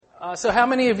So how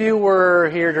many of you were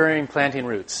here during Planting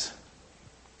Roots?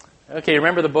 Okay,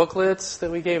 remember the booklets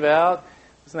that we gave out?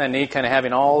 Isn't that neat, kind of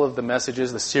having all of the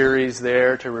messages, the series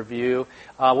there to review?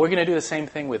 We're going to do the same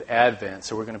thing with Advent.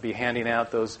 So we're going to be handing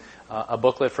out those a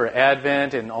booklet for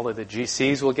Advent, and all of the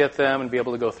GCs will get them and be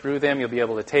able to go through them. You'll be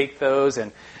able to take those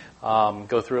and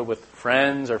go through it with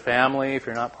friends or family if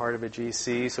you're not part of a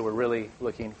GC. So we're really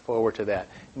looking forward to that.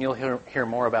 And you'll hear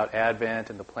more about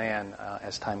Advent and the plan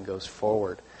as time goes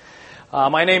forward.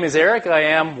 My name is Eric. I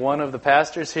am one of the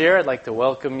pastors here. I'd like to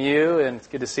welcome you, and it's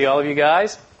good to see all of you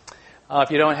guys.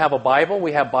 If you don't have a Bible,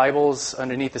 we have Bibles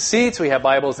underneath the seats. We have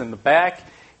Bibles in the back.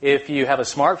 If you have a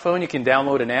smartphone, you can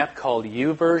download an app called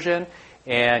YouVersion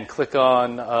and click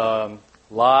on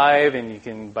Live, and you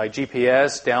can, by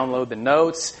GPS, download the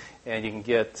notes, and you can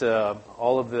get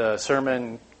all of the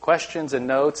sermon questions and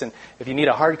notes. And if you need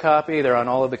a hard copy, they're on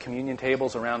all of the communion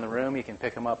tables around the room. You can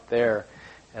pick them up there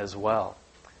as well.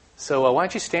 So why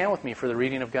don't you stand with me for the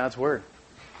reading of God's Word.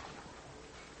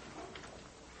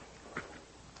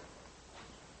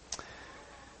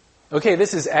 Okay,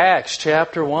 this is Acts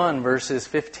chapter 1, verses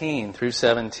 15 through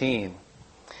 17.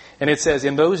 And it says,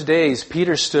 "In those days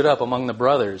Peter stood up among the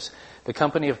brothers. The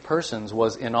company of persons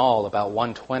was in all about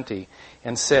 120,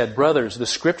 and said, 'Brothers, the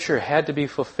scripture had to be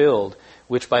fulfilled,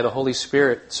 which by the Holy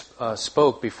Spirit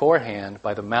spoke beforehand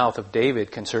by the mouth of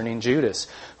David concerning Judas,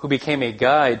 who became a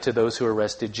guide to those who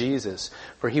arrested Jesus.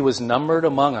 For he was numbered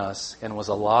among us and was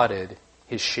allotted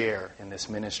his share in this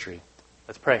ministry.'"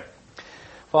 Let's pray.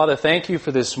 Father, thank you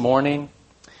for this morning.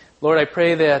 Lord, I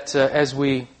pray that as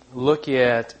we look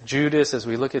at Judas, as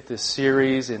we look at this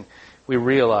series, and we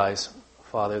realize,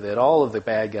 Father, that all of the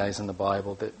bad guys in the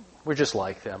Bible, that we're just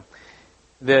like them,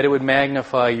 that it would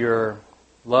magnify your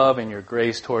love and your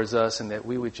grace towards us, and that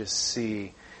we would just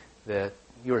see that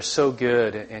you are so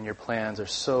good and your plans are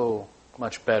so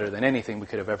much better than anything we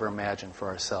could have ever imagined for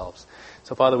ourselves.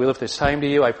 So, Father, we lift this time to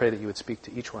you. I pray that you would speak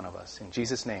to each one of us. In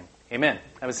Jesus' name, amen.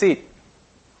 Have a seat.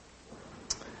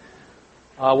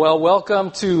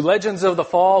 Welcome to Legends of the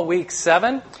Fall, Week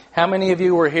 7. How many of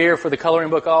you were here for the Coloring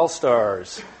Book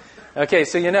All-Stars? Okay,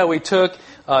 so we took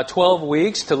 12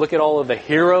 weeks to look at all of the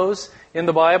heroes in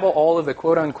the Bible, all of the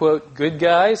quote-unquote good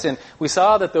guys, and we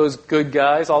saw that those good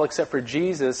guys, all except for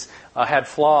Jesus, had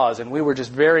flaws, and we were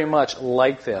just very much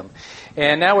like them.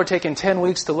 And now we're taking 10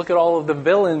 weeks to look at all of the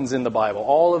villains in the Bible,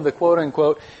 all of the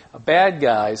quote-unquote bad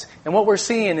guys, and what we're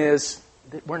seeing is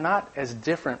that we're not as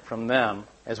different from them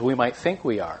as we might think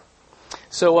we are.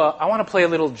 So I want to play a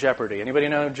little Jeopardy. Anybody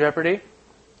know Jeopardy?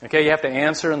 Okay, you have to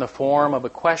answer in the form of a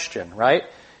question, right?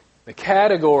 The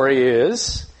category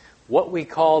is what we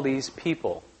call these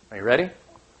people. Are you ready?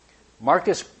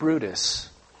 Marcus Brutus,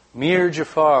 Mir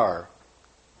Jafar,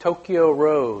 Tokyo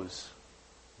Rose,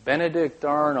 Benedict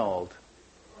Arnold.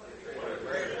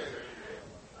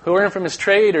 Who are infamous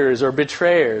traitors or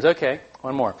betrayers? Okay,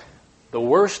 one more. The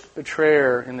worst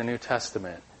betrayer in the New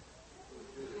Testament.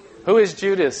 Who is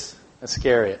Judas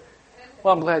Iscariot?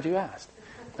 Well, I'm glad you asked.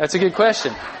 That's a good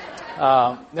question.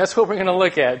 That's what we're going to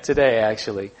look at today,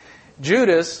 actually.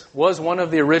 Judas was one of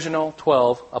the original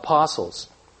 12 apostles.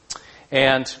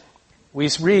 And we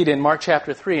read in Mark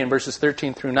chapter 3 in verses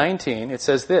 13 through 19, it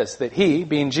says this, that he,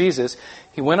 being Jesus,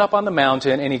 he went up on the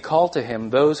mountain and he called to him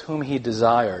those whom he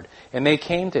desired. And they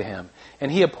came to him.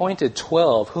 And he appointed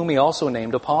 12, whom he also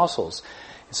named apostles,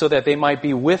 so that they might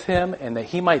be with him and that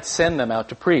he might send them out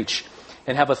to preach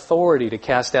and have authority to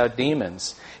cast out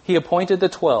demons. He appointed the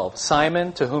 12,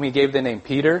 Simon, to whom he gave the name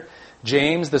Peter,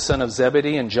 James, the son of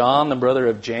Zebedee, and John, the brother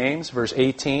of James, verse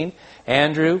 18,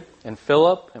 Andrew, and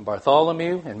Philip, and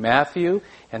Bartholomew, and Matthew,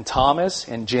 and Thomas,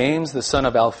 and James, the son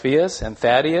of Alphaeus, and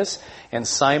Thaddeus, and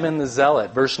Simon the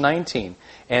Zealot, verse 19,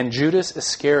 and Judas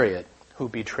Iscariot, who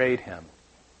betrayed him.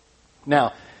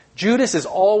 Now, Judas is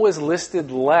always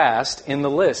listed last in the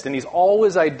list, and he's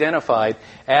always identified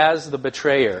as the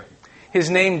betrayer. His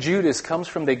name Judas comes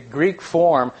from the Greek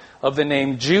form of the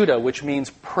name Judah, which means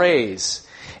praise.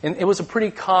 And it was a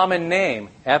pretty common name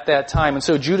at that time. And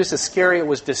so Judas Iscariot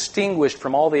was distinguished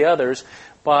from all the others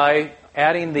by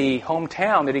adding the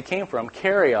hometown that he came from,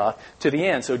 Kerioth, to the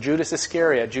end. So Judas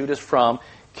Iscariot, Judas from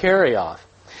Kerioth.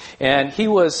 And he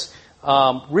was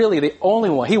really the only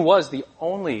one. He was the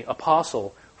only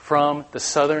apostle from the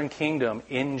southern kingdom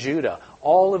in Judah.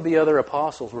 All of the other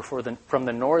apostles were from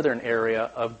the northern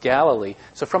area of Galilee.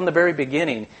 So from the very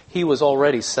beginning, he was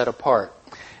already set apart.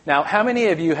 Now, how many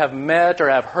of you have met or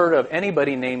have heard of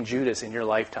anybody named Judas in your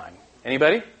lifetime?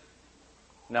 Anybody?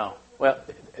 No. Well,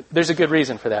 there's a good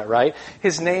reason for that, right?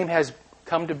 His name has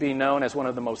come to be known as one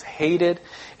of the most hated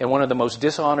and one of the most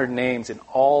dishonored names in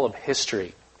all of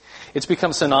history. It's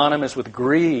become synonymous with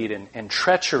greed and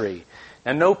treachery.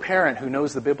 And no parent who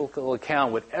knows the biblical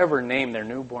account would ever name their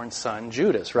newborn son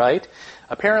Judas, right?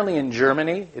 Apparently in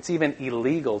Germany, it's even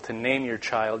illegal to name your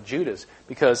child Judas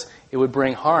because it would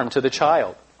bring harm to the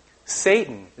child.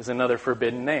 Satan is another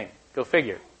forbidden name. Go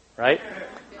figure, right?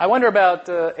 I wonder about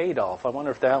Adolf. I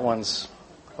wonder if that one's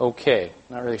okay.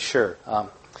 Not really sure.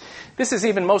 This is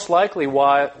even most likely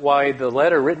why the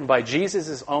letter written by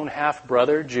Jesus' own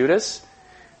half-brother, Judas,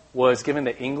 was given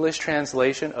the English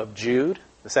translation of Jude,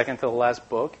 the second to the last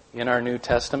book in our New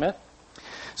Testament.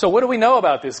 So what do we know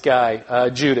about this guy,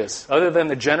 Judas? Other than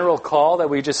the general call that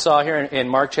we just saw here in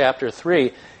Mark chapter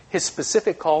 3, his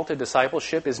specific call to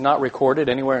discipleship is not recorded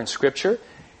anywhere in Scripture.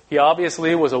 He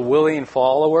obviously was a willing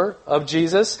follower of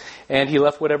Jesus, and he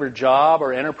left whatever job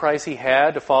or enterprise he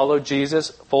had to follow Jesus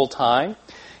full time.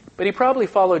 But he probably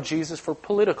followed Jesus for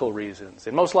political reasons,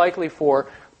 and most likely for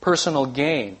personal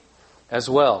gain as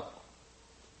well.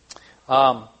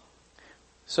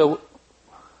 So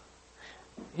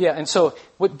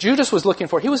what Judas was looking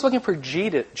for, he was looking for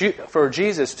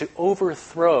Jesus to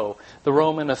overthrow the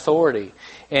Roman authority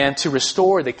and to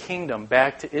restore the kingdom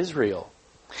back to Israel.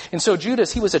 And so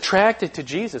Judas, he was attracted to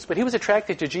Jesus, but he was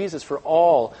attracted to Jesus for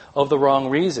all of the wrong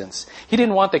reasons. He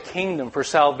didn't want the kingdom for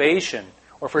salvation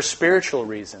or for spiritual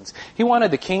reasons. He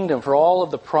wanted the kingdom for all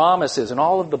of the promises and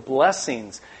all of the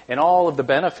blessings and all of the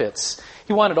benefits.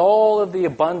 He wanted all of the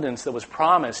abundance that was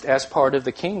promised as part of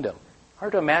the kingdom.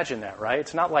 Hard to imagine that, right?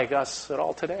 It's not like us at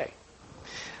all today.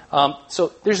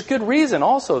 So there's good reason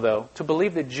also, though, to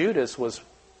believe that Judas was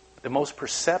the most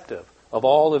perceptive of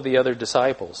all of the other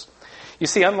disciples. You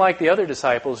see, unlike the other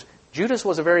disciples, Judas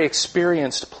was a very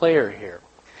experienced player here.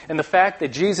 And the fact that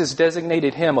Jesus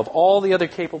designated him of all the other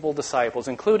capable disciples,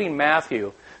 including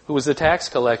Matthew, who was the tax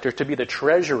collector, to be the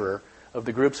treasurer of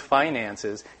the group's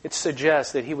finances, it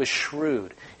suggests that he was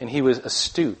shrewd and he was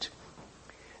astute.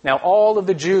 Now, all of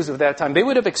the Jews of that time, they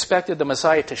would have expected the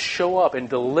Messiah to show up and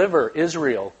deliver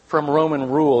Israel from Roman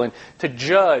rule and to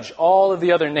judge all of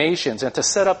the other nations and to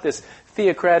set up this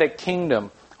theocratic kingdom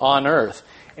on earth.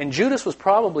 And Judas was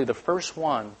probably the first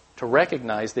one to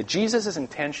recognize that Jesus'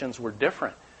 intentions were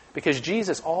different, because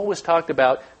Jesus always talked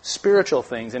about spiritual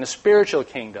things in a spiritual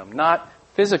kingdom, not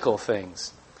physical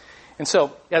things. And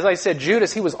so, as I said,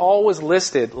 Judas, he was always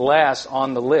listed last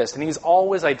on the list, and he's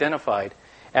always identified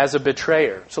as a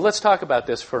betrayer. So let's talk about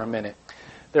this for a minute.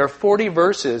 There are 40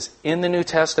 verses in the New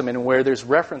Testament where there's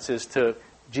references to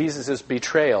Jesus'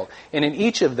 betrayal. And in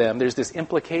each of them, there's this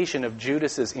implication of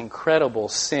Judas' incredible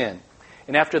sin.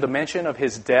 And after the mention of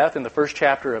his death in the first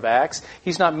chapter of Acts,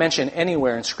 he's not mentioned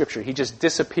anywhere in Scripture. He just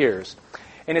disappears.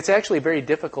 And it's actually very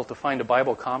difficult to find a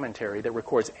Bible commentary that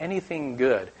records anything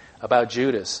good about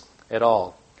Judas at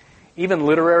all. Even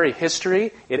literary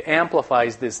history, it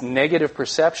amplifies this negative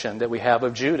perception that we have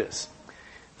of Judas.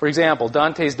 For example,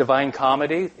 Dante's Divine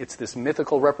Comedy, it's this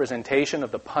mythical representation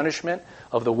of the punishment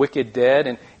of the wicked dead,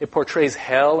 and it portrays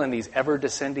hell in these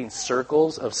ever-descending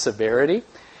circles of severity.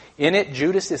 In it,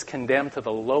 Judas is condemned to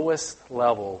the lowest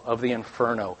level of the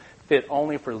inferno, fit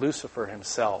only for Lucifer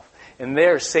himself. And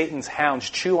there, Satan's hounds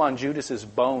chew on Judas's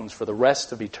bones for the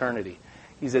rest of eternity.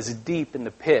 He's as deep in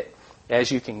the pit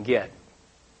as you can get.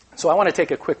 So I want to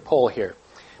take a quick poll here.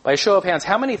 By a show of hands,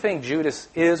 how many think Judas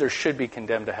is or should be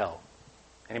condemned to hell?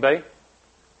 Anybody?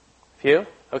 Few?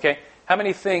 Okay. How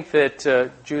many think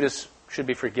that Judas should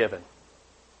be forgiven?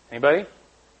 Anybody?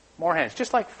 More hands.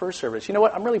 Just like first service. You know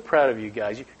what? I'm really proud of you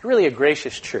guys. You're really a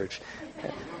gracious church.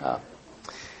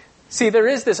 See, there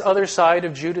is this other side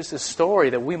of Judas' story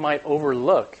that we might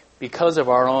overlook because of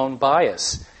our own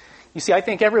bias. You see, I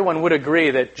think everyone would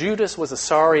agree that Judas was a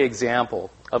sorry example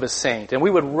of a saint, and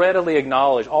we would readily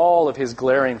acknowledge all of his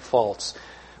glaring faults.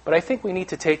 But I think we need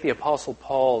to take the Apostle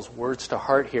Paul's words to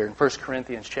heart here in 1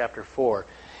 Corinthians chapter 4.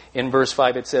 In verse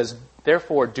 5 it says,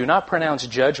 "Therefore do not pronounce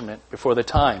judgment before the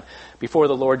time, before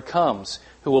the Lord comes,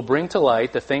 who will bring to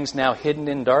light the things now hidden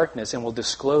in darkness and will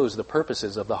disclose the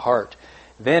purposes of the heart.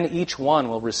 Then each one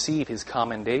will receive his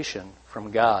commendation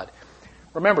from God."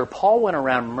 Remember, Paul went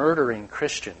around murdering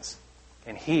Christians,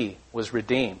 and he was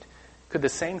redeemed. Could the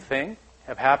same thing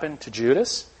have happened to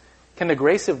Judas? Can the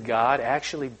grace of God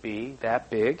actually be that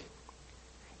big?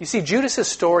 You see, Judas'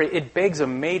 story, it begs a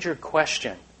major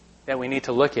question that we need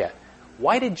to look at.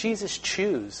 Why did Jesus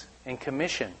choose and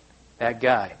commission that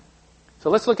guy? So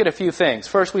let's look at a few things.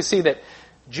 First, we see that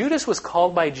Judas was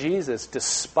called by Jesus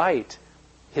despite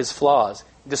his flaws,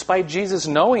 despite Jesus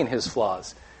knowing his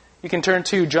flaws. You can turn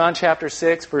to John chapter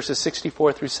 6, verses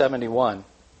 64 through 71.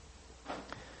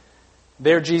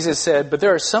 There Jesus said, "But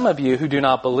there are some of you who do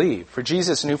not believe." For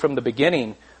Jesus knew from the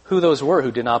beginning who those were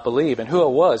who did not believe and who it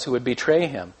was who would betray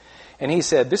him. And he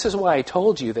said, "This is why I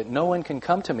told you that no one can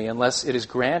come to me unless it is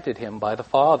granted him by the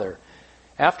Father."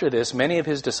 After this, many of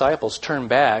his disciples turned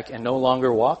back and no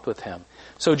longer walked with him.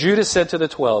 So Judas said to the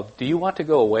 12, "Do you want to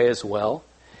go away as well?"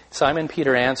 Simon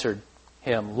Peter answered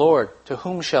him, "Lord, to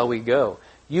whom shall we go?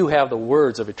 You have the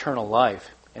words of eternal life,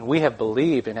 and we have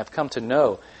believed and have come to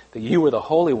know that you are the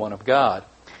Holy One of God."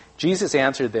 Jesus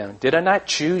answered them, "Did I not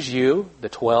choose you, the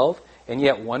 12, and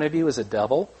yet one of you is a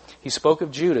devil?" He spoke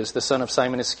of Judas, the son of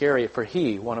Simon Iscariot, for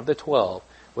he, one of the 12,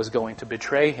 was going to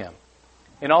betray him.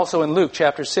 And also in Luke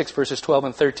chapter 6, verses 12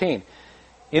 and 13.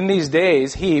 In these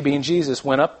days, he, being Jesus,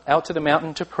 went out to the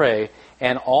mountain to pray,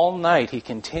 and all night he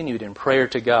continued in prayer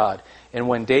to God. And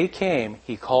when day came,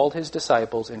 he called his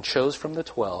disciples and chose from the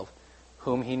 12,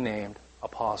 whom he named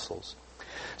apostles.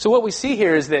 So what we see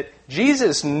here is that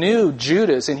Jesus knew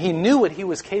Judas, and he knew what he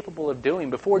was capable of doing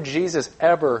before Jesus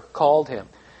ever called him.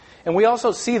 And we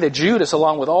also see that Judas,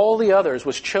 along with all the others,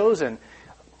 was chosen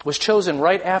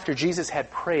right after Jesus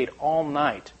had prayed all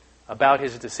night about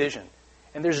his decision.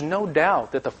 And there's no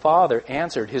doubt that the Father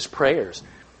answered his prayers.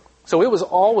 So it was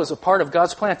always a part of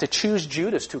God's plan to choose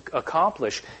Judas to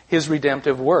accomplish his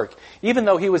redemptive work, even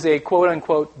though he was a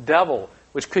quote-unquote devil,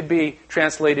 which could be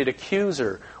translated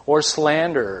accuser or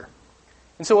slanderer.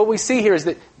 And so what we see here is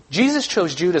that Jesus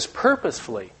chose Judas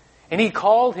purposefully, and he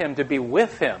called him to be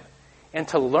with him and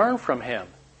to learn from him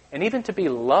and even to be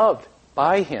loved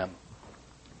by him.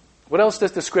 What else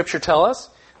does the Scripture tell us?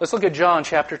 Let's look at John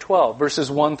chapter 12, verses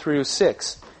 1 through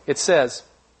 6. It says,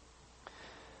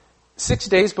 6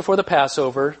 days before the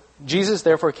Passover, Jesus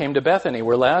therefore came to Bethany,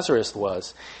 where Lazarus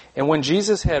was, and whom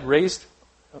Jesus had raised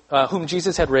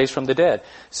from the dead.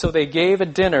 So they gave a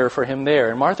dinner for him there,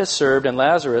 and Martha served, and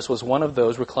Lazarus was one of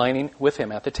those reclining with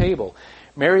him at the table.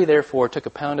 Mary therefore took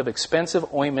a pound of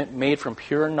expensive ointment made from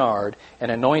pure nard, and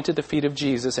anointed the feet of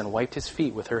Jesus, and wiped his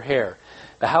feet with her hair.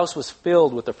 The house was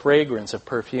filled with the fragrance of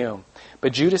perfume.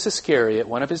 But Judas Iscariot,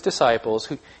 one of his disciples,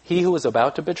 he who was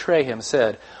about to betray him,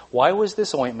 said, "Why was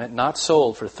this ointment not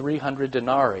sold for 300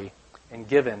 denarii and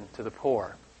given to the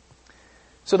poor?"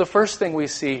 So the first thing we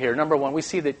see here, number one, we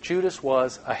see that Judas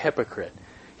was a hypocrite.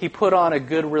 He put on a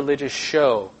good religious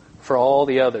show for all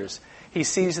the others. He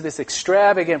sees this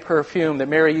extravagant perfume that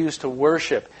Mary used to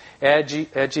worship at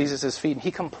Jesus' feet, and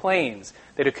he complains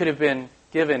that it could have been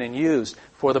given and used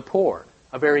for the poor.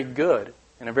 A very good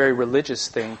and a very religious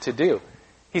thing to do.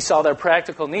 He saw their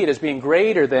practical need as being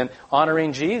greater than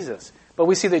honoring Jesus. But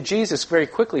we see that Jesus very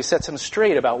quickly sets him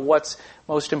straight about what's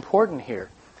most important here.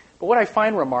 But what I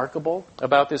find remarkable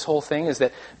about this whole thing is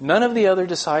that none of the other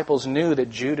disciples knew that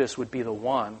Judas would be the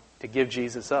one to give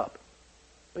Jesus up.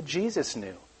 But Jesus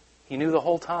knew. He knew the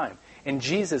whole time. And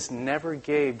Jesus never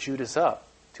gave Judas up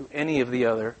to any of the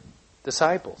other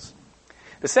disciples.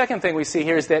 The second thing we see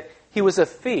here is that he was a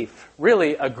thief,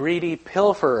 really a greedy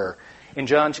pilferer.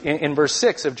 In verse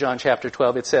 6 of John chapter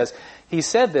 12, it says, he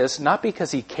said this not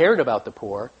because he cared about the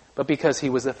poor, but because he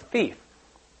was a thief.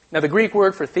 Now, the Greek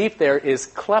word for thief there is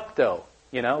klepto,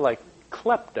 like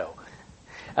klepto.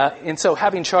 And so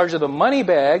having charge of the money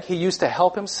bag, he used to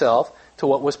help himself to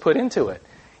what was put into it.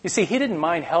 You see, he didn't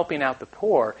mind helping out the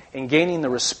poor and gaining the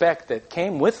respect that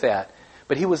came with that,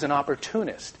 but he was an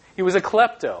opportunist. He was a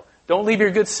klepto. Don't leave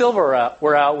your good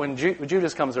silverware out when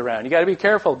Judas comes around. You got to be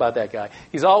careful about that guy.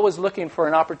 He's always looking for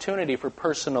an opportunity for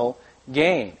personal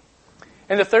gain.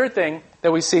 And the third thing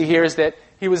that we see here is that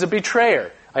he was a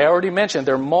betrayer. I already mentioned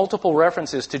there are multiple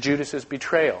references to Judas's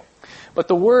betrayal. But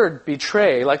the word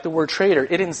betray, like the word traitor,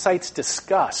 it incites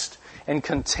disgust and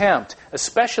contempt,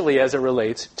 especially as it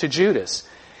relates to Judas.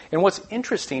 And what's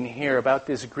interesting here about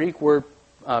this Greek word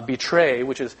betray,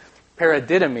 which is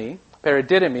paradidomi,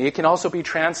 it can also be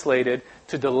translated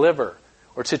to deliver,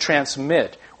 or to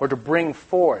transmit, or to bring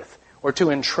forth, or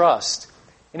to entrust.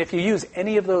 And if you use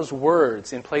any of those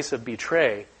words in place of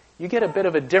betray, you get a bit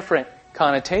of a different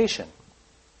connotation.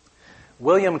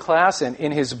 William Klassen,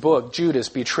 in his book, Judas,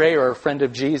 Betrayer or Friend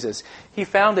of Jesus, he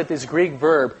found that this Greek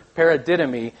verb,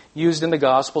 paradidomi, used in the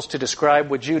Gospels to describe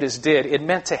what Judas did, it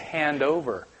meant to hand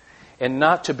over and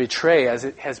not to betray, as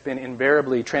it has been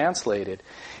invariably translated.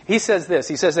 He says this,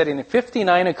 he says that in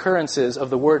 59 occurrences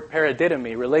of the word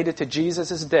paradidomi related to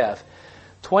Jesus' death,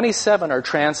 27 are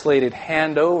translated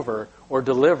hand over or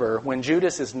deliver when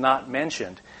Judas is not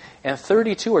mentioned, and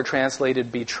 32 are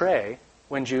translated betray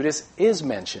when Judas is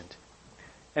mentioned.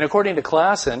 And according to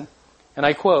Klassen, and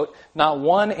I quote, "Not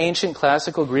one ancient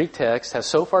classical Greek text has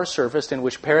so far surfaced in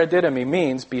which paradidomi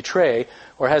means betray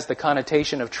or has the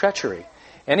connotation of treachery.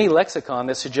 Any lexicon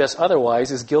that suggests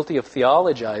otherwise is guilty of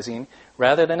theologizing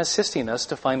rather than assisting us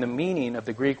to find the meaning of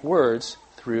the Greek words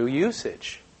through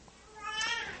usage."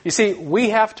 You see,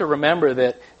 we have to remember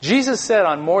that Jesus said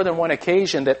on more than one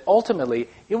occasion that ultimately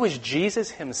it was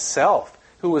Jesus himself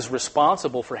who was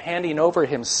responsible for handing over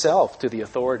himself to the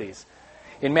authorities.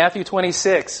 In Matthew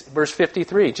 26, verse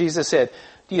 53, Jesus said,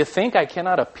 "Do you think I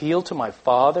cannot appeal to my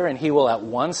Father, and he will at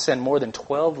once send more than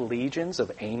 12 legions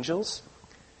of angels?"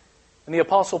 And the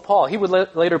Apostle Paul, he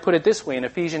would later put it this way in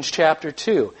Ephesians chapter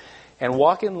 2, "And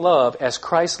walk in love as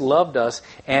Christ loved us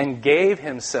and gave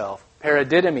himself,"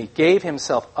 paradidomi, gave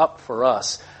himself up for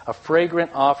us, a fragrant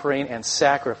offering and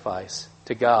sacrifice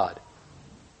to God.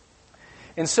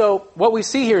 And so what we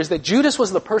see here is that Judas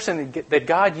was the person that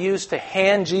God used to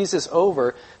hand Jesus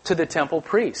over to the temple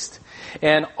priest.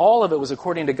 And all of it was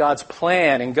according to God's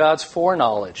plan and God's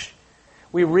foreknowledge.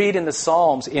 We read in the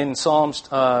Psalms, in Psalms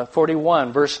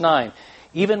 41, verse 9,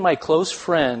 "Even my close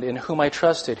friend in whom I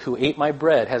trusted, who ate my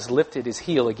bread, has lifted his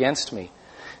heel against me."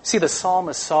 See, the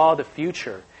psalmist saw the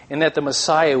future in that the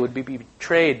Messiah would be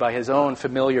betrayed by his own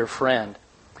familiar friend.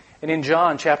 And in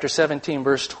John chapter 17,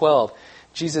 verse 12,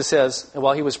 Jesus says,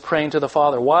 while he was praying to the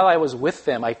Father, "While I was with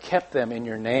them, I kept them in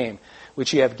your name,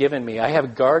 which you have given me. I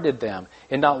have guarded them,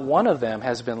 and not one of them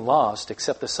has been lost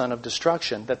except the son of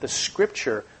destruction, that the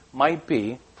scripture might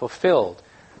be fulfilled."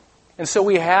 And so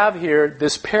we have here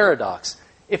this paradox.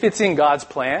 If it's in God's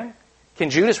plan, can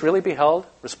Judas really be held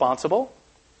responsible?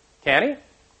 Can he?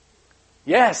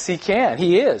 Yes, he can.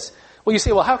 He is. Well, you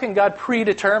say, well, how can God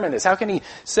predetermine this? How can he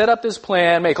set up this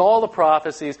plan, make all the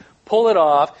prophecies, pull it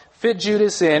off, fit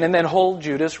Judas in, and then hold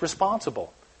Judas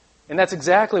responsible? And that's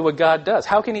exactly what God does.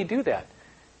 How can he do that?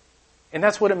 And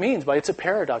that's what it means by it's a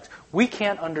paradox. We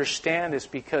can't understand this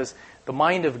because the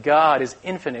mind of God is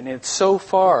infinite and it's so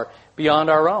far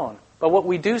beyond our own. But what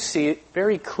we do see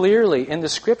very clearly in the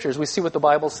Scriptures, we see what the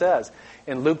Bible says.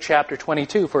 In Luke chapter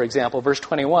 22, for example, verse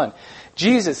 21,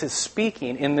 Jesus is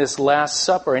speaking in this Last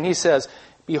Supper, and he says,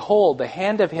 "Behold, the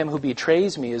hand of him who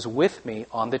betrays me is with me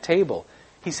on the table."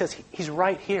 He says, he's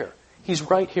right here. He's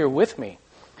right here with me.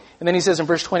 And then he says in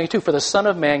verse 22, "For the Son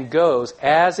of Man goes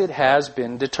as it has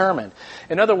been determined."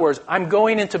 In other words, I'm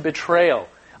going into betrayal.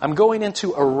 I'm going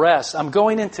into arrest. I'm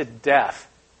going into death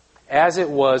as it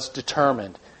was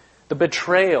determined. The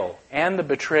betrayal and the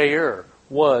betrayer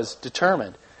was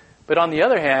determined. But on the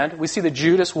other hand, we see that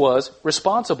Judas was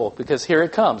responsible, because here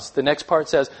it comes. The next part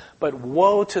says, "But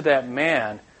woe to that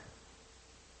man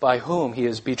by whom he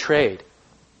is betrayed."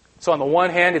 So on the one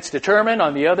hand, it's determined.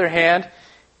 On the other hand,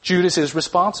 Judas is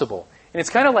responsible. And it's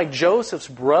kind of like Joseph's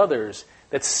brothers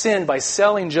that sinned by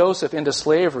selling Joseph into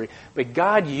slavery. But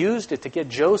God used it to get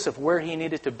Joseph where he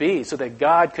needed to be so that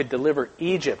God could deliver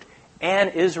Egypt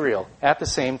and Israel at the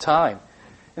same time.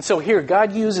 And so here,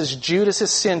 God uses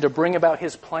Judas' sin to bring about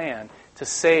his plan to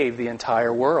save the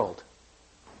entire world.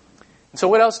 And so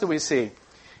what else do we see?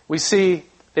 We see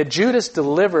that Judas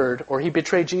delivered, or he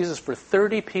betrayed Jesus for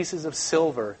 30 pieces of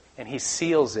silver, and he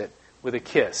seals it with a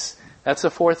kiss. That's the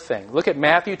fourth thing. Look at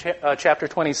Matthew chapter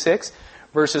 26,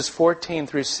 verses 14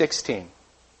 through 16.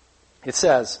 It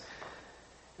says,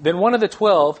 "Then one of the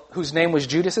 12, whose name was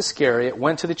Judas Iscariot,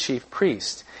 went to the chief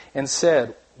priest and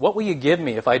said, 'What will you give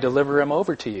me if I deliver him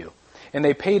over to you?' And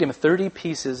they paid him 30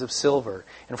 pieces of silver.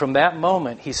 And from that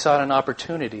moment, he sought an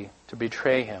opportunity to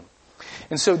betray him."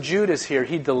 And so Judas here,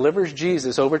 he delivers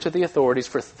Jesus over to the authorities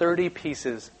for 30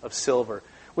 pieces of silver,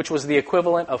 which was the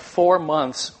equivalent of 4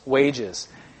 months' wages.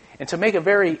 And to make a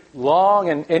very long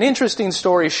and interesting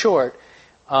story short,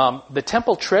 the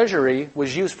temple treasury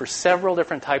was used for several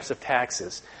different types of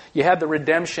taxes. You had the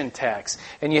redemption tax,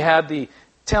 and you had the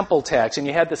temple tax, and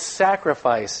you had the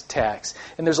sacrifice tax.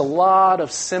 And there's a lot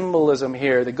of symbolism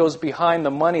here that goes behind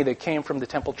the money that came from the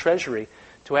temple treasury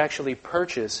to actually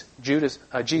purchase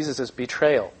Jesus'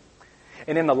 betrayal.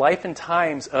 And in the Life and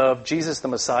Times of Jesus the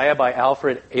Messiah by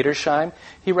Alfred Edersheim,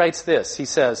 he writes this. He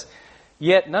says,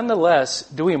 "Yet nonetheless,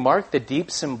 do we mark the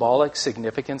deep symbolic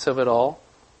significance of it all,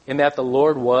 in that the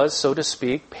Lord was, so to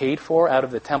speak, paid for out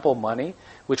of the temple money,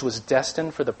 which was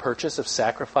destined for the purchase of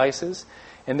sacrifices,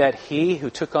 and that he who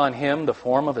took on him the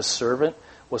form of a servant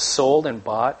was sold and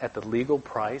bought at the legal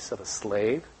price of a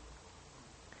slave?"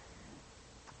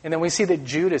 And then we see that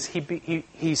Judas,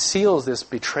 he seals this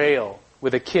betrayal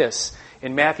with a kiss.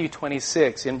 In Matthew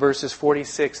 26, in verses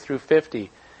 46 through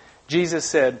 50, Jesus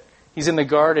said, he's in the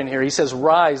garden here, he says,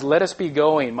 "Rise, let us be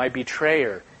going, my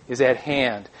betrayer is at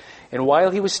hand." And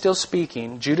while he was still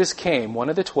speaking, Judas came, one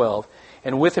of the 12,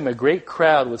 and with him a great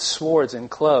crowd with swords and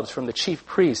clubs from the chief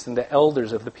priests and the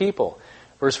elders of the people.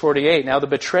 Verse 48, "Now the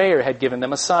betrayer had given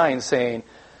them a sign, saying,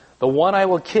 'The one I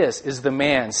will kiss is the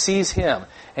man, seize him.'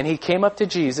 And he came up to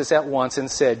Jesus at once and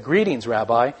said, 'Greetings,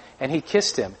 Rabbi,' and he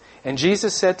kissed him. And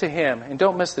Jesus said to him," and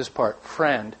don't miss this part,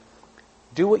 "Friend,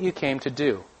 do what you came to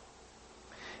do."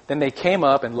 Then they came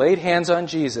up and laid hands on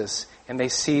Jesus, and they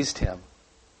seized him.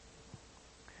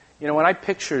 You know, when I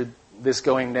pictured this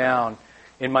going down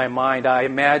in my mind, I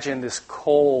imagined this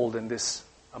cold and this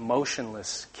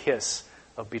emotionless kiss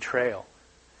of betrayal.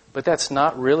 But that's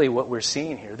not really what we're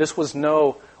seeing here. This was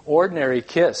no ordinary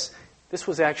kiss. This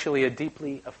was actually a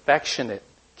deeply affectionate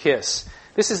kiss.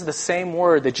 This is the same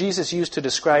word that Jesus used to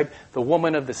describe the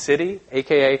woman of the city,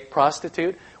 aka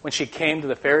prostitute, when she came to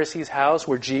the Pharisee's house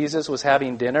where Jesus was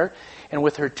having dinner. And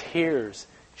with her tears,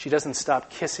 she doesn't stop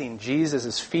kissing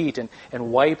Jesus' feet and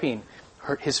wiping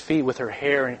his feet with her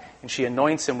hair. And she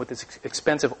anoints him with this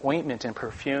expensive ointment and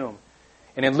perfume.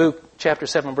 And in Luke chapter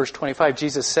 7, verse 25,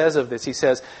 Jesus says of this, he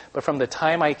says, "But from the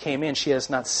time I came in, she has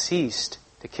not ceased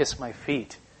to kiss my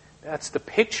feet." That's the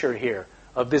picture here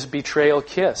of this betrayal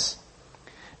kiss.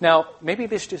 Now, maybe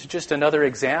this is just another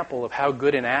example of how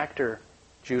good an actor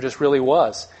Judas really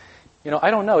was. You know, I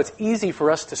don't know. It's easy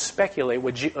for us to speculate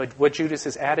what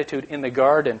Judas's attitude in the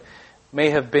garden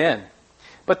may have been.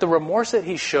 But the remorse that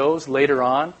he shows later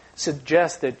on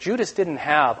suggests that Judas didn't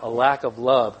have a lack of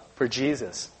love for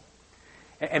Jesus.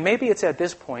 And maybe it's at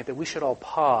this point that we should all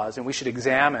pause and we should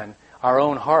examine our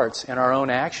own hearts and our own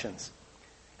actions.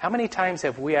 How many times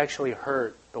have we actually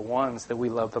hurt the ones that we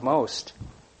love the most?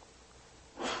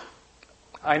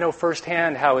 I know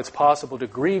firsthand how it's possible to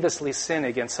grievously sin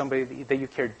against somebody that you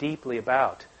care deeply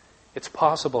about. It's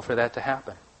possible for that to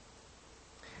happen.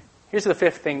 Here's the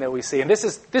fifth thing that we see, and this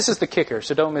is the kicker,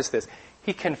 so don't miss this.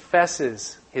 He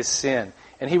confesses his sin,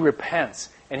 and he repents,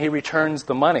 and he returns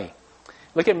the money.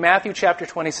 Look at Matthew chapter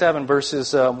 27,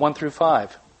 verses 1 through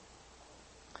 5.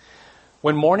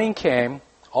 When morning came,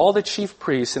 all the chief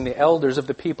priests and the elders of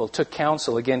the people took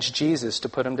counsel against Jesus to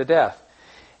put him to death.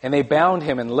 And they bound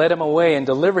him and led him away and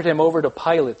delivered him over to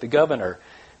Pilate, the governor.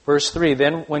 Verse 3,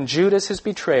 Then when Judas, his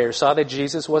betrayer, saw that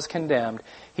Jesus was condemned,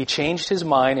 he changed his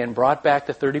mind and brought back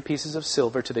the 30 pieces of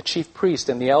silver to the chief priest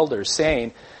and the elders,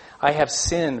 saying, I have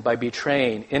sinned by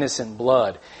betraying innocent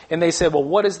blood. And they said, Well,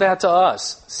 what is that to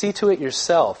us? See to it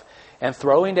yourself. And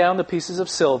throwing down the pieces of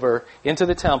silver into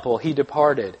the temple, he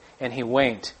departed, and he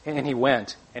went, and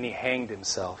he hanged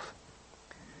himself.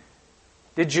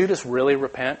 Did Judas really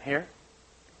repent here?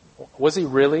 Was he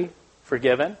really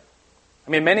forgiven? I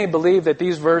mean, many believe that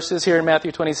these verses here in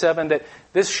Matthew 27, that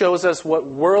this shows us what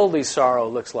worldly sorrow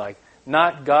looks like,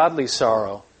 not godly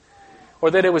sorrow. Or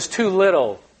that it was too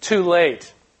little, too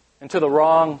late, and to the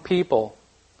wrong people.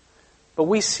 But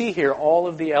we see here all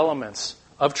of the elements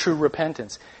of true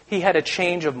repentance. He had a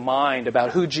change of mind about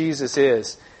who Jesus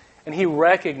is. And he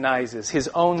recognizes his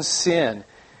own sin.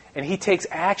 And he takes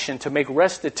action to make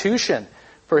restitution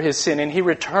for his sin. And he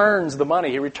returns the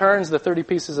money. He returns the 30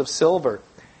 pieces of silver.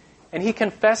 And he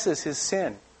confesses his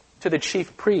sin to the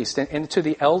chief priest and to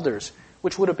the elders,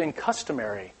 which would have been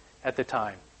customary at the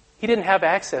time. He didn't have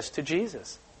access to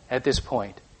Jesus at this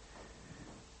point.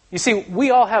 You see,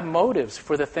 we all have motives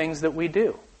for the things that we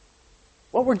do.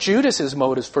 What were Judas's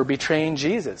motives for betraying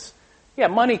Jesus? Yeah,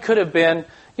 money could have been,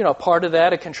 part of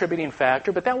that, a contributing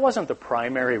factor, but that wasn't the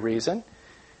primary reason.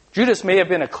 Judas may have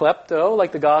been a klepto,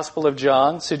 like the Gospel of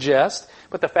John suggests,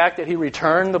 but the fact that he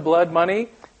returned the blood money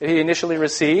that he initially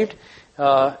received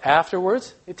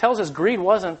afterwards, it tells us greed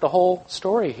wasn't the whole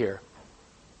story here.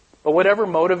 But whatever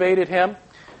motivated him,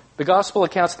 the Gospel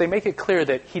accounts, they make it clear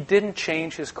that he didn't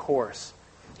change his course.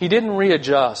 He didn't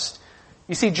readjust.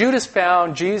 You see, Judas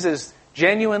found Jesus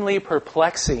genuinely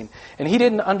perplexing, and he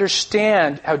didn't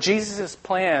understand how Jesus'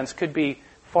 plans could be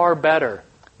far better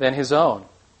than his own.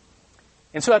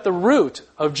 And so at the root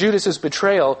of Judas'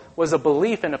 betrayal was a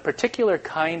belief in a particular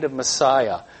kind of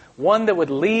Messiah, one that would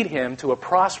lead him to a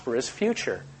prosperous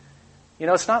future.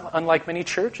 It's not unlike many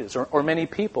churches or many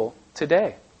people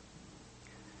today.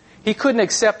 He couldn't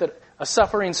accept that a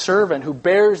suffering servant who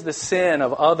bears the sin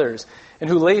of others and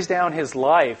who lays down his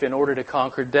life in order to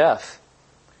conquer death.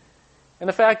 And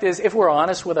the fact is, if we're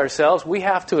honest with ourselves, we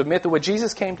have to admit that what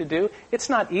Jesus came to do, it's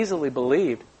not easily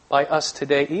believed by us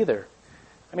today either.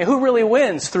 I mean, who really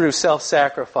wins through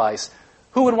self-sacrifice?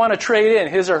 Who would want to trade in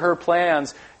his or her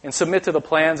plans and submit to the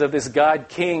plans of this God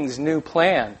King's new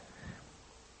plan?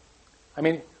 I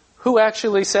mean, who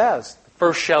actually says,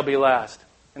 first shall be last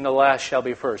and the last shall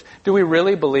be first? Do we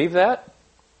really believe that?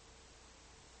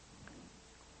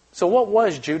 So what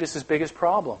was Judas's biggest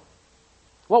problem?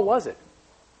 What was it?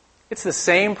 It's the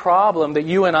same problem that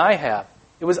you and I have.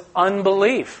 It was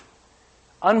unbelief.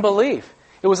 Unbelief.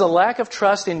 It was a lack of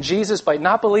trust in Jesus by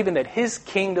not believing that his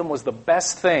kingdom was the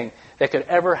best thing that could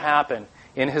ever happen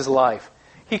in his life.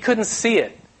 He couldn't see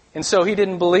it, and so he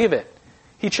didn't believe it.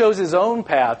 He chose his own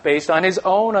path based on his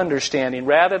own understanding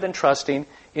rather than trusting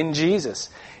in Jesus.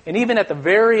 And even at the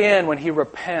very end, when he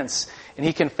repents and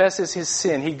he confesses his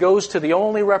sin, he goes to the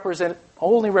only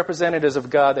representatives of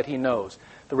God that he knows,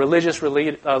 the religious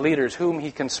leaders whom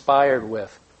he conspired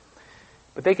with.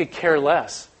 But they could care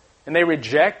less. And they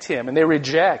reject him, and they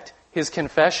reject his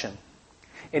confession.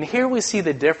 And here we see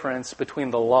the difference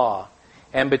between the law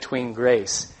and between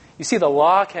grace. You see, the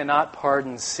law cannot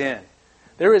pardon sin.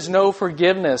 There is no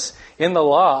forgiveness in the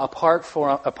law apart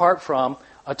from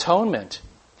atonement.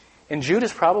 And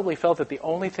Judas probably felt that the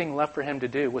only thing left for him to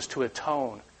do was to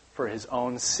atone for his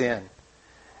own sin.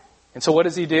 And so what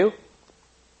does he do?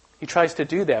 He tries to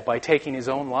do that by taking his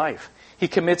own life. He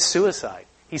commits suicide.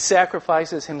 He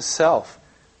sacrifices himself.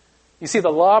 You see,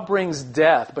 the law brings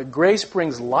death, but grace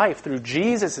brings life through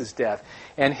Jesus' death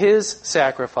and his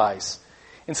sacrifice.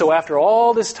 And so after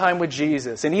all this time with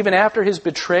Jesus, and even after his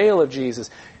betrayal of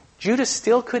Jesus, Judas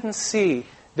still couldn't see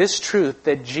this truth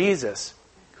that Jesus,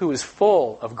 who is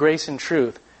full of grace and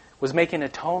truth, was making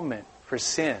atonement for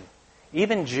sin,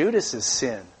 even Judas'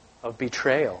 sin of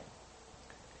betrayal.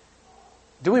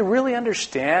 Do we really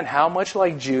understand how much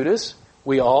like Judas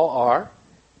we all are?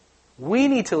 We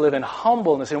need to live in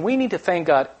humbleness, and we need to thank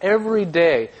God every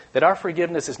day that our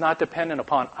forgiveness is not dependent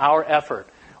upon our effort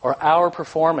or our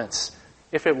performance.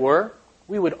 If it were,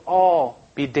 we would all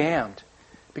be damned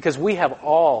because we have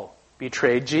all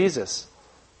betrayed Jesus.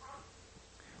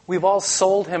 We've all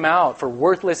sold him out for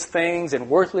worthless things and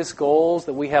worthless goals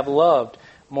that we have loved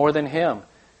more than him.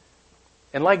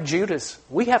 And like Judas,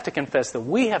 we have to confess that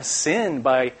we have sinned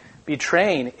by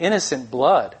betraying innocent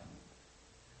blood.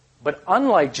 But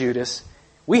unlike Judas,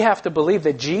 we have to believe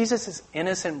that Jesus'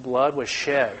 innocent blood was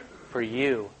shed for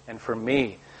you and for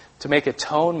me to make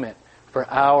atonement for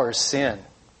our sin.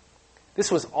 This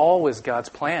was always God's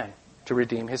plan to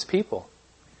redeem his people.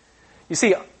 You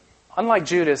see, unlike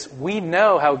Judas, we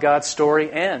know how God's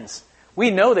story ends. We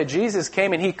know that Jesus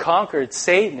came and he conquered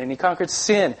Satan and he conquered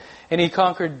sin and he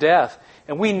conquered death.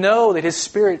 And we know that his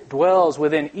Spirit dwells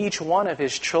within each one of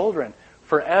his children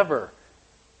forever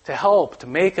to help, to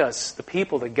make us the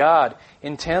people that God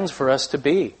intends for us to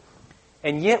be.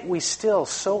 And yet we still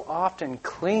so often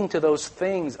cling to those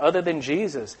things other than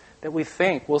Jesus that we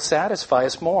think will satisfy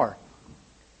us more.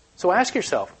 So ask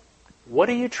yourself, what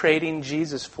are you trading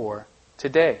Jesus for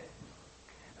today?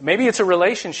 Maybe it's a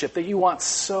relationship that you want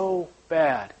so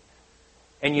bad,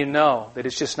 and you know that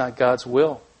it's just not God's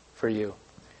will for you.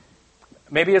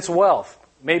 Maybe it's wealth.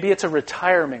 Maybe it's a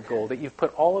retirement goal that you've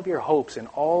put all of your hopes and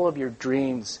all of your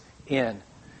dreams in.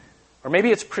 Or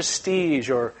maybe it's prestige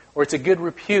or it's a good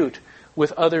repute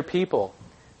with other people.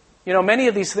 You know, many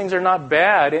of these things are not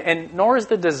bad, and nor is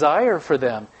the desire for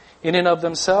them in and of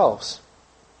themselves.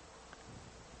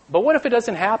 But what if it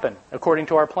doesn't happen according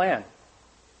to our plan?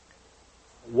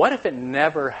 What if it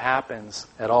never happens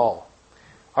at all?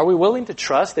 Are we willing to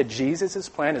trust that Jesus'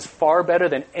 plan is far better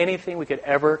than anything we could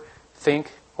ever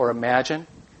think or imagine?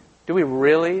 Do we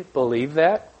really believe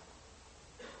that?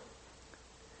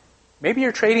 Maybe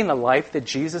you're trading the life that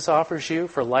Jesus offers you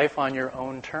for life on your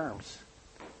own terms.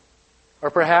 Or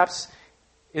perhaps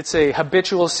it's a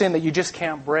habitual sin that you just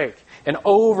can't break. And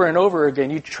over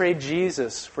again, you trade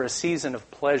Jesus for a season of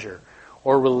pleasure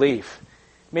or relief.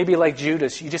 Maybe like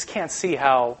Judas, you just can't see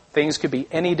how things could be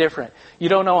any different. You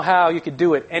don't know how you could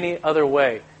do it any other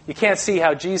way. You can't see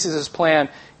how Jesus' plan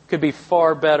could be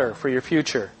far better for your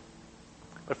future.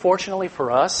 But fortunately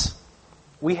for us,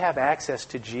 we have access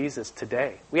to Jesus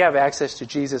today. We have access to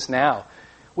Jesus now.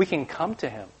 We can come to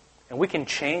him, and we can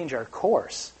change our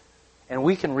course, and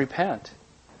we can repent.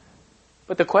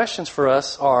 But the questions for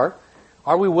us are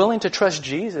we willing to trust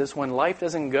Jesus when life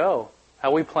doesn't go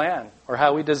how we plan or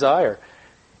how we desire?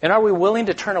 And are we willing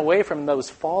to turn away from those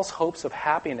false hopes of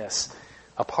happiness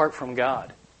apart from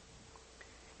God?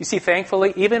 You see,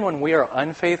 thankfully, even when we are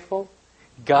unfaithful,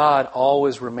 God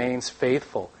always remains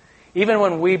faithful. Even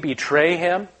when we betray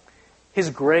him, his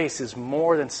grace is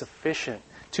more than sufficient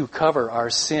to cover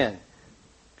our sin.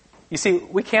 You see,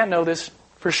 we can't know this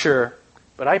for sure,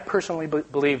 but I personally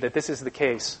believe that this is the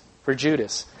case for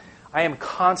Judas. I am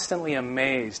constantly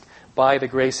amazed by the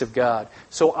grace of God.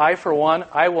 So I, for one,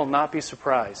 I will not be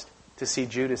surprised to see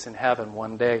Judas in heaven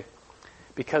one day,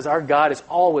 because our God is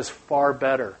always far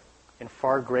better and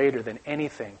far greater than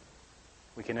anything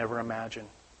we can ever imagine.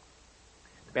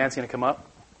 The band's going to come up.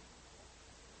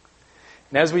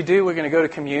 And as we do, we're going to go to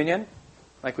communion,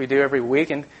 like we do every week.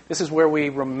 And this is where we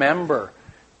remember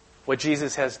what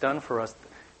Jesus has done for us.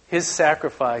 His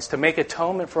sacrifice to make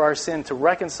atonement for our sin, to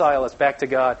reconcile us back to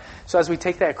God. So as we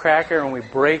take that cracker and we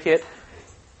break it,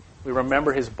 we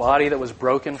remember his body that was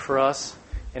broken for us.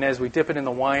 And as we dip it in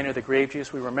the wine or the grape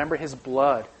juice, we remember his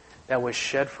blood that was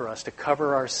shed for us to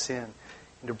cover our sin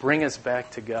and to bring us back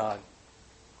to God.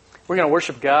 We're going to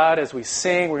worship God as we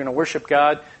sing. We're going to worship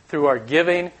God through our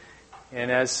giving. And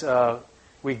as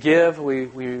we give, we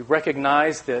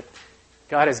recognize that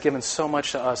God has given so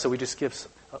much to us, so we just give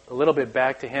a little bit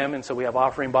back to Him. And so we have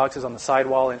offering boxes on the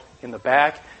sidewall in the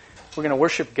back. We're going to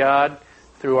worship God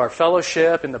through our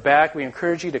fellowship in the back. We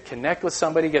encourage you to connect with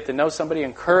somebody, get to know somebody,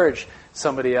 encourage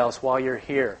somebody else while you're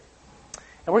here.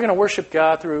 And we're going to worship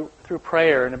God through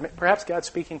prayer. And perhaps God's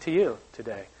speaking to you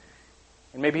today.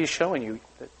 And maybe He's showing you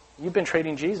that you've been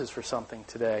trading Jesus for something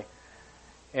today.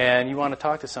 And you want to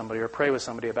talk to somebody or pray with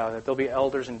somebody about it. There'll be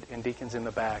elders and deacons in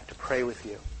the back to pray with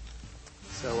you.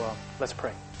 So let's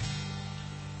pray.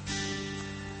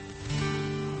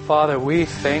 Father, we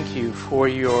thank you for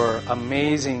your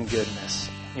amazing goodness,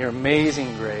 your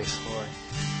amazing grace, Lord.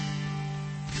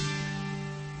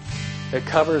 That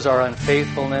covers our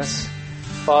unfaithfulness.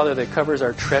 Father, that covers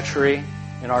our treachery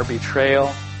and our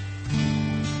betrayal.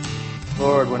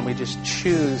 Lord, when we just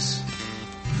choose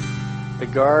the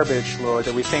garbage, Lord,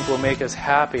 that we think will make us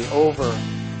happy over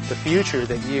the future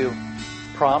that you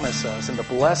promise us and the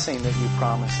blessing that you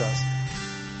promise us.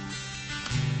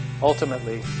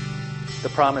 Ultimately, the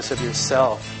promise of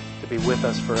yourself to be with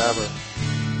us forever.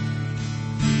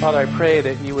 Father, I pray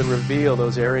that you would reveal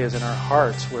those areas in our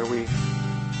hearts where we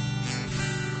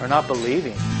are not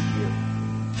believing you.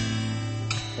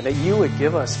 And that you would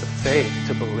give us the faith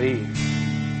to believe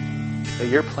that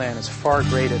your plan is far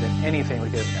greater than anything we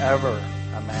could have ever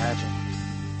imagined.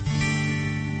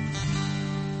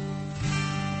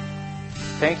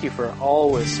 Thank you for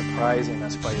always surprising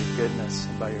us by your goodness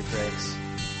and by your grace.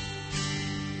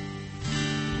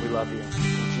 We love you.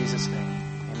 In Jesus' name,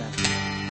 amen.